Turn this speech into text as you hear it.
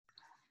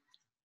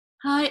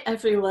Hi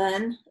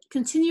everyone.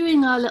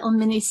 Continuing our little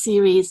mini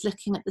series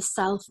looking at the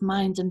self,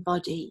 mind, and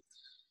body.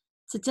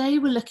 Today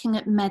we're looking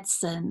at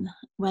medicine,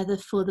 whether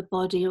for the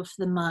body or for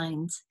the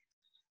mind,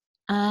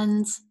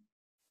 and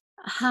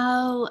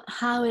how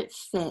it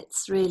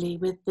fits really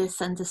with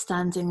this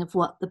understanding of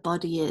what the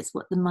body is,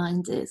 what the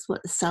mind is,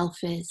 what the self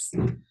is.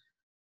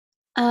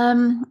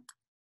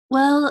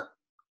 Well,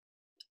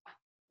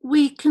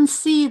 we can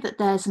see that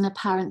there's an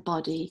apparent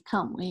body,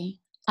 can't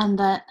we? And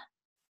that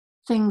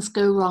things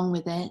go wrong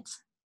with it,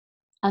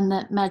 and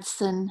that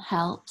medicine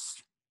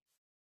helps.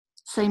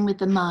 Same with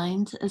the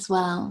mind as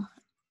well.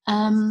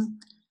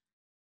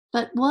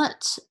 But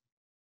what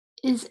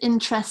is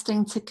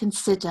interesting to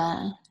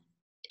consider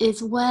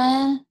is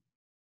where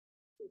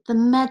the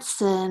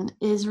medicine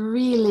is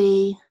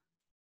really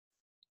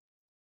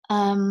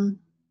trying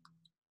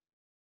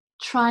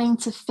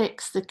to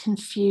fix the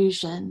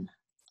confusion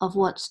of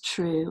what's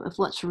true, of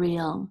what's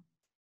real,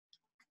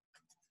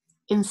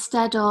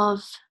 instead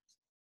of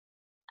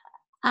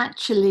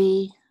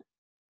actually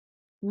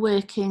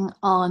working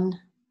on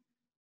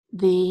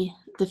the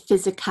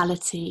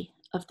physicality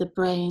of the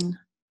brain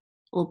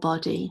or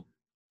body.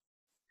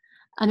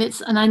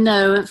 And I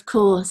know, of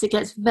course, it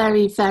gets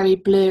very, very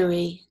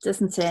blurry,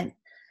 doesn't it?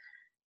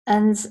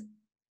 And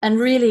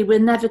really, we're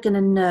never going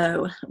to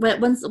know.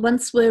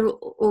 Once we're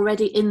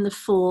already in the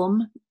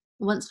form,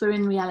 once we're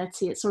in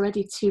reality, it's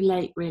already too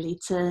late, really,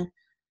 to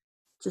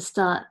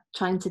start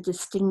trying to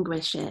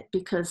distinguish it,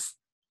 because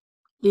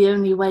the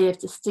only way of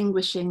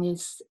distinguishing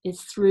is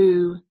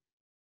through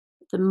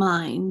the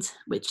mind,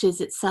 which is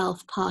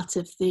itself part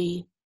of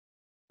the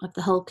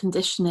whole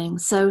conditioning.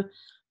 So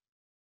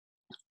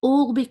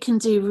all we can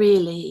do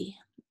really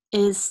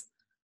is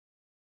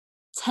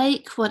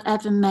take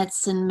whatever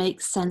medicine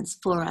makes sense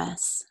for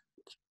us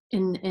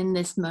in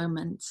this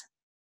moment,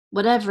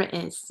 whatever it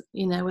is,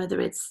 whether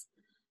it's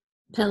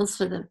pills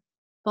for the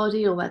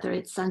body or whether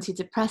it's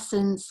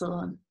antidepressants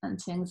or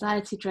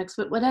anti-anxiety drugs,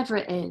 but whatever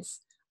it is,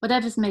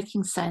 whatever's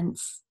making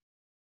sense.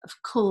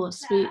 Of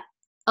course,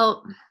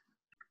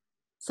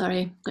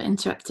 sorry, got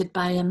interrupted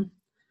by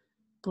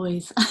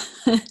boys.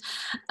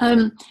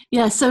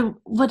 So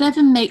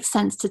whatever makes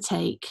sense to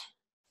take,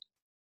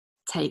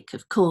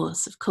 of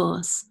course.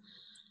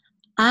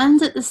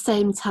 And at the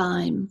same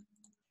time,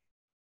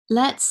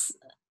 let's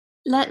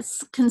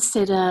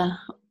consider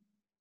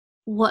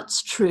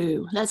what's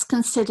true. Let's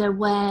consider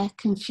where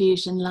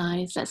confusion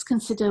lies. Let's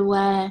consider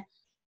where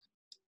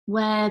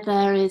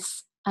there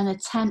is an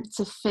attempt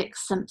to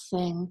fix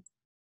something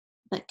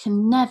that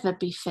can never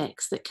be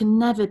fixed, that can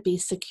never be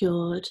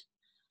secured,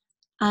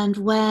 and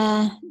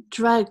where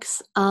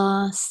drugs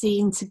are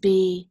seen to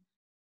be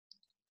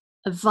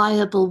a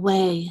viable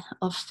way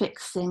of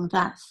fixing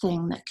that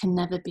thing that can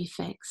never be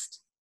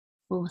fixed,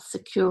 or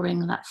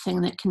securing that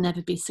thing that can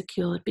never be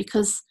secured.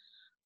 Because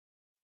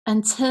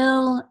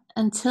until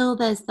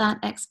there's that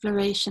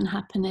exploration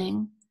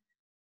happening,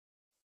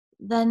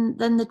 then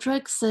the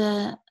drugs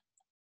are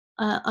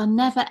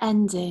never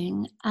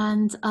ending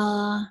and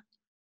are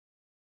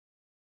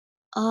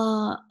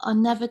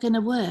never going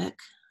to work.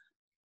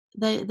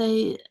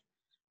 They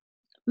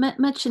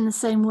much in the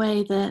same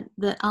way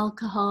that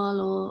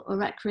alcohol or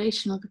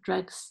recreational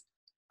drugs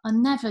are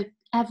never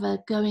ever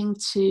going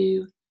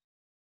to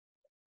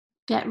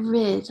get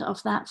rid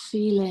of that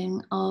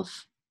feeling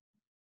of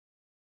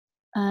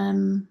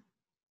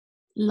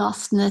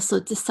lostness or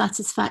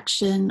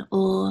dissatisfaction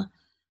or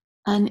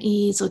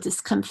unease or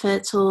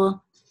discomfort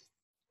or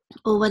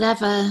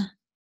whatever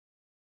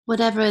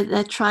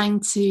they're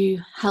trying to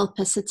help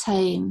us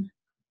attain,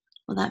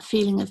 or that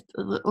feeling of,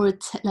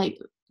 like,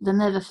 they'll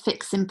never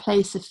fix in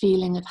place a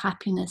feeling of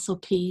happiness or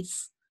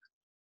peace.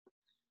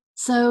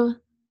 So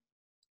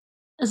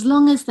as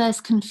long as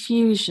there's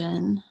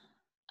confusion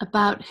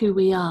about who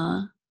we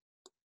are,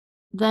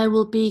 there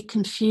will be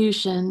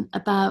confusion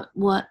about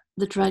what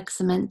the drugs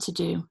are meant to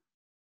do.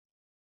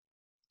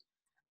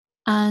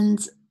 And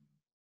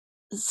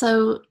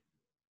so,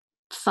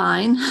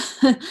 fine,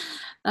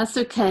 that's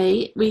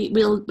okay.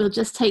 We'll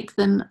just take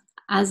them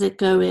as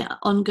it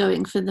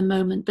ongoing for the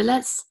moment. But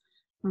let's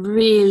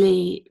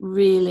really,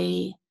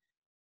 really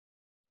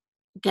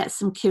get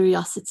some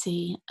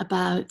curiosity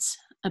about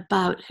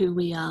who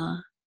we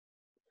are.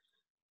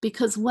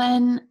 Because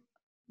when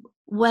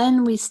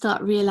we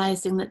start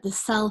realizing that the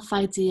self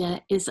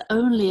idea is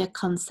only a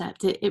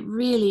concept, it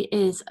really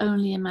is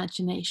only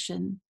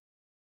imagination,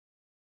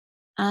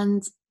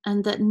 and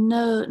that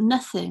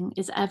nothing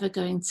is ever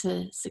going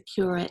to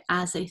secure it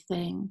as a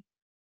thing,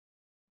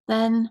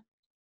 then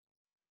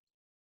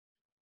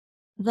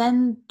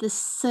the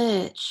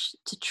search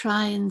to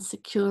try and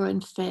secure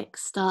and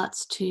fix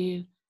starts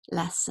to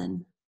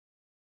lessen,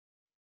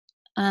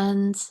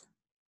 and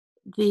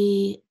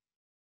the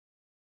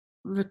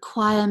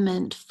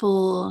requirement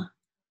for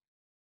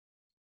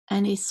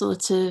any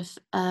sort of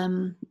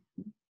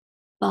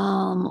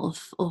balm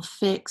or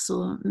fix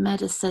or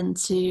medicine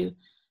to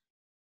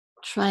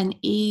try and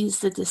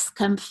ease the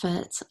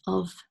discomfort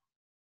of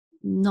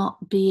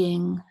not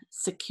being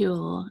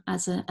secure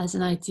as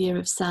an idea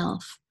of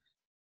self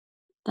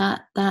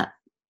that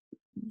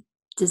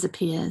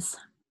disappears.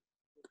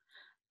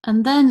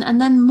 And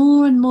then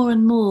more and more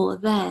and more,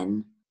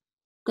 then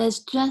there's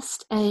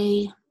just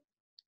a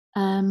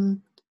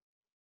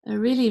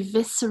really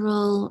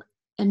visceral,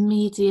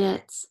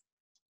 immediate,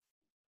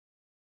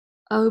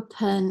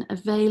 open,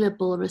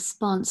 available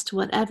response to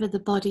whatever the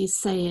body is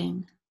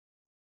saying.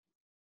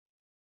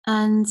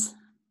 And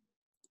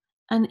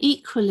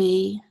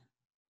equally,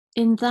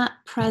 in that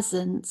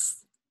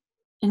presence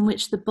in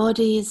which the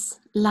body's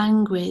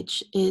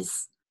language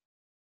is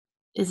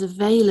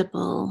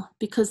available,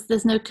 because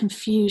there's no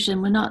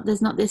confusion,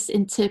 there's not this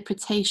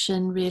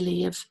interpretation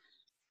really of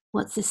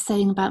what's this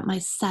saying about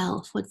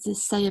myself, what's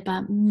this say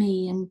about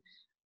me, and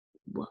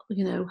what,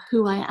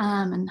 who I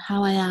am and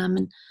how I am,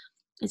 and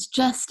it's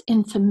just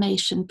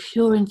information,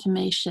 pure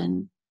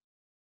information.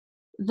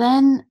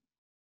 Then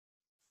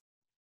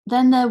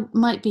there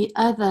might be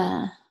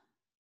other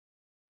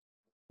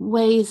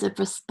ways of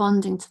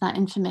responding to that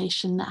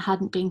information that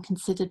hadn't been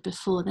considered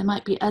before. There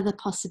might be other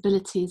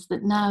possibilities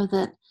that now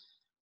that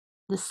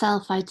the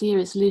self idea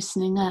is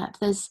loosening up,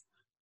 there's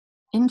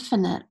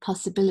infinite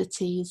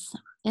possibilities,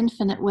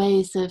 infinite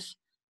ways of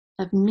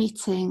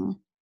meeting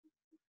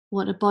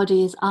what a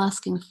body is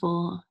asking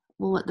for,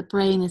 or what the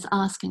brain is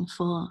asking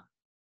for.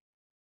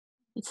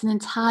 It's an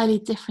entirely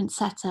different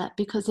setup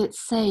because it's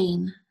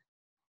sane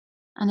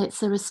and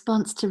it's a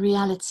response to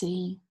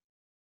reality.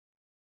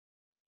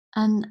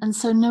 And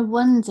so no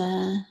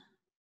wonder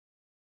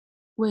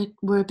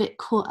we're a bit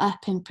caught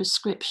up in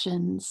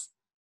prescriptions,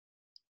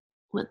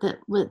 what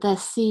they're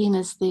seen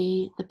as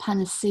the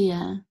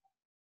panacea.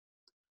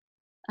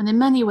 And in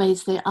many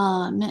ways they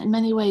are. In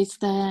many ways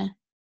they're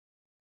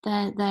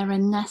a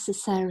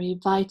necessary,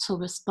 vital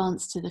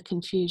response to the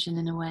confusion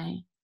in a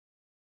way.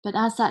 But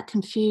as that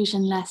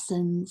confusion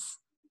lessens,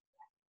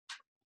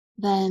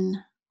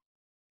 then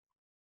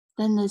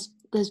there's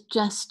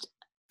just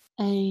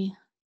a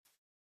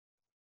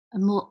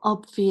more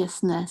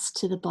obviousness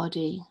to the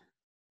body,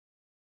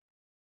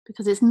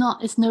 because it's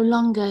no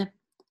longer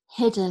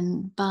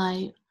hidden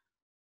by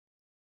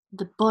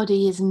the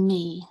body is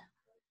me.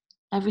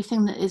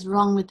 Everything that is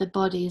wrong with the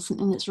body is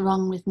something that's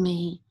wrong with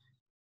me.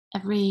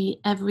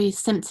 Every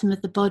symptom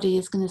of the body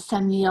is going to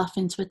send me off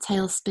into a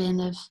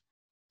tailspin of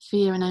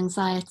fear and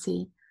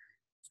anxiety.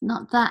 It's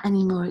not that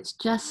anymore. It's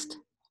just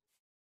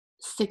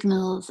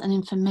signals and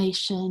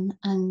information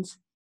and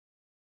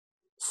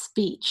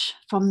speech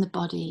from the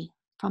body,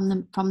 from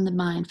the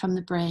mind, from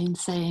the brain,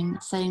 saying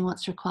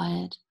what's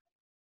required.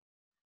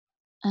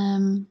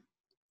 And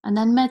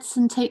then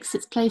medicine takes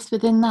its place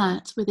within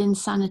that, within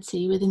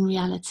sanity, within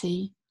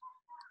reality.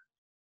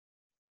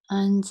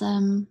 And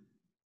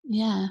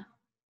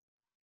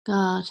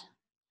God,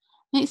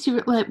 makes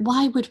you,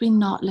 why would we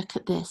not look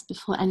at this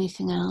before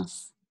anything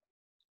else?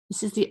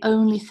 This is the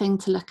only thing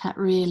to look at,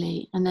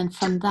 really. And then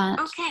from that...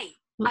 Okay,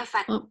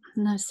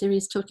 no,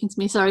 Siri's talking to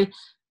me, sorry.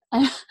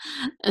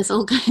 It's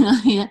all going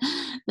on here.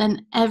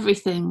 Then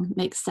everything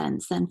makes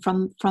sense then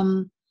from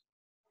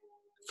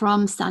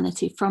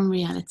sanity, from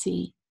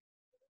reality.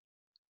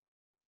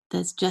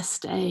 There's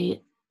just an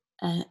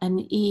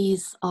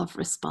ease of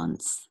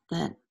response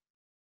that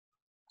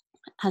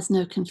has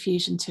no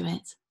confusion to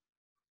it.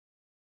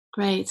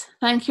 Great.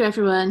 Thank you,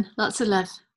 everyone. Lots of love.